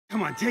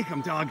Come on, take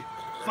him, dog.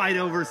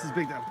 Fido versus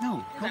Big Dog.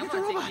 No, go get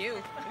the robot.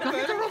 Go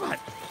get the robot.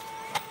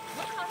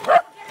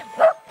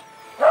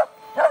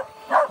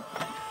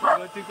 Don't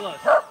go too close.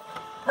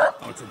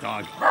 Oh, it's a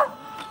dog.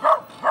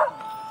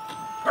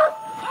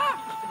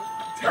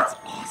 That's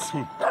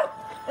awesome.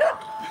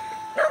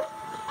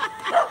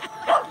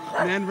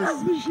 Man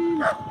versus machine.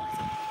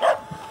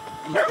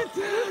 Look at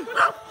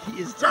that. He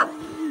is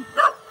totally.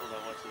 Hold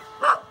on, watch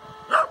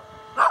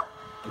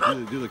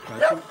this. Do the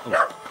crouching.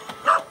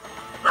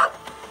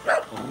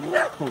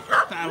 Oh,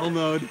 battle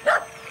mode.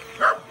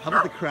 How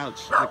about the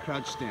crouch? The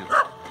crouch stance.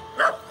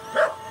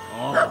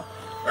 Oh.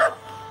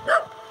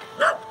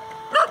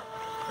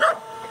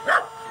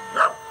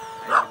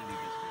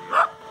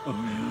 Oh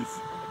yes.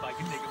 If I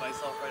can take it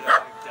myself right now, I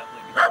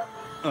definitely can.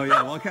 Oh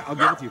yeah. Well, I'll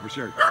give it to you for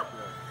sure.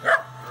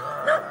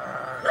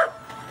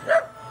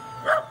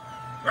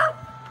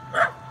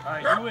 All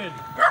right, you win.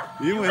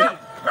 You win. I'm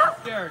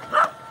scared.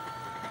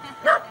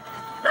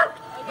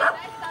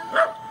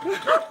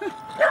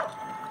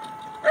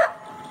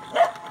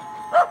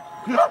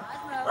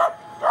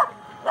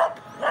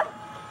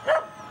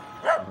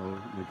 Oh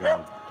my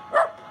God.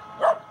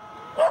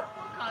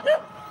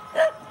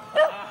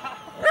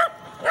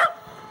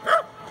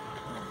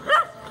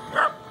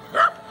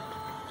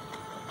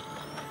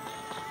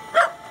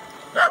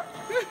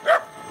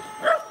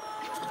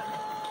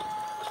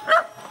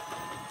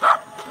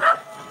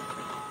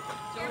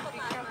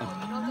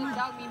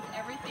 Dog means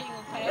everything,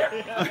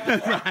 okay?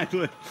 That's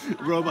what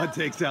robot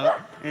takes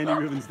out Andy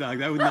Rubin's dog.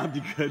 That would not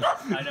be good.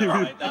 I know,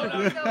 right? That would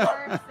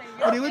not be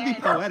But it would be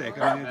poetic.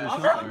 I mean, there's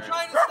I'm something.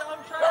 trying to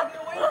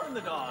get away from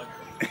the dog.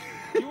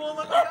 You won't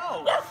let me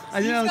go. I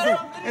know.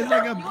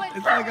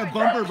 It's like a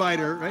bumper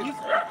biter, right?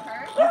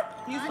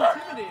 He's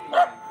intimidating me.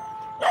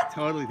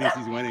 Totally thinks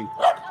he's winning.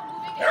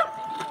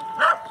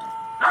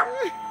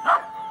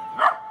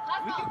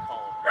 We can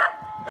call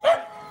him.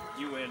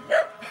 You win.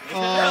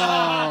 Oh.